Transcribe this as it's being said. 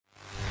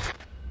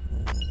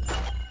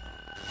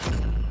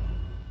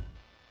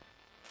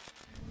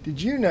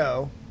Did you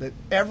know that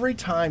every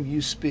time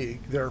you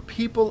speak, there are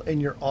people in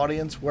your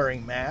audience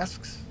wearing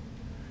masks?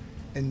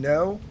 And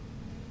no,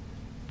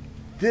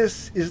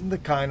 this isn't the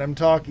kind I'm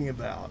talking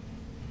about.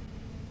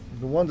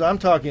 The ones I'm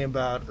talking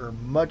about are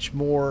much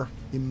more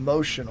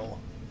emotional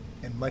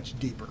and much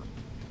deeper.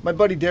 My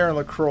buddy Darren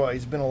LaCroix,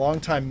 he's been a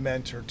longtime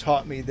mentor,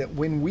 taught me that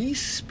when we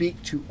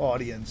speak to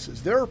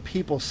audiences, there are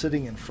people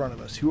sitting in front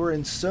of us who are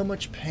in so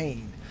much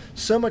pain,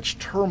 so much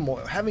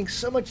turmoil, having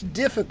so much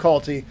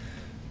difficulty,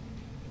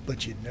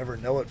 but you'd never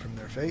know it from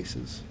their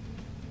faces.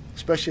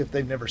 Especially if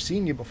they've never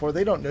seen you before.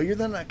 They don't know you.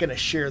 They're not going to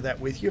share that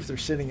with you if they're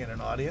sitting in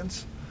an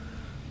audience.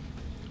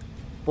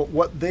 But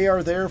what they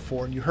are there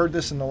for, and you heard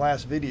this in the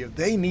last video,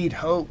 they need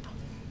hope.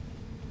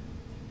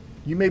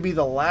 You may be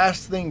the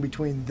last thing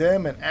between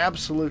them and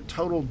absolute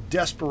total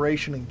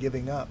desperation and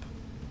giving up.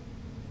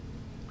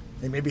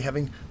 They may be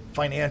having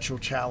financial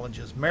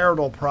challenges,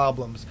 marital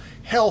problems,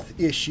 health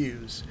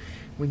issues.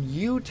 When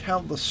you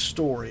tell the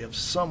story of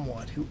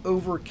someone who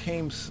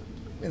overcame,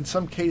 in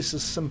some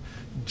cases, some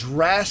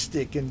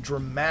drastic and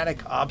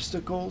dramatic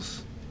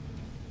obstacles,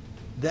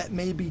 that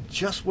may be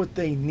just what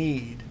they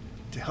need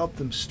to help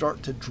them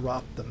start to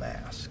drop the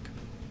mask.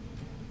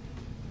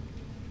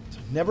 So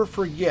never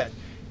forget,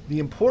 the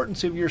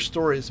importance of your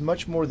story is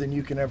much more than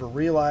you can ever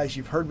realize.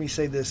 You've heard me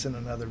say this in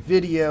another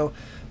video.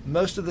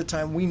 Most of the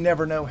time, we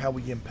never know how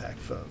we impact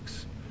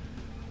folks.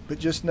 But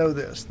just know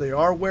this, they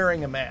are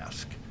wearing a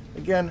mask.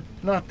 Again,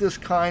 not this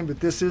kind, but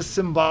this is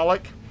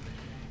symbolic.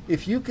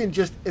 If you can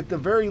just, at the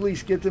very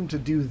least, get them to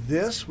do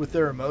this with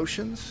their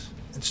emotions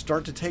and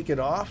start to take it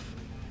off,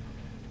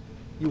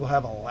 you will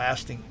have a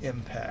lasting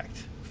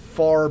impact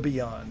far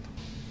beyond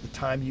the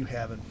time you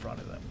have in front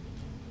of them.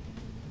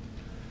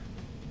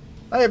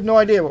 I have no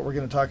idea what we're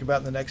going to talk about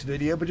in the next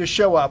video, but just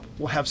show up.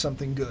 We'll have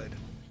something good.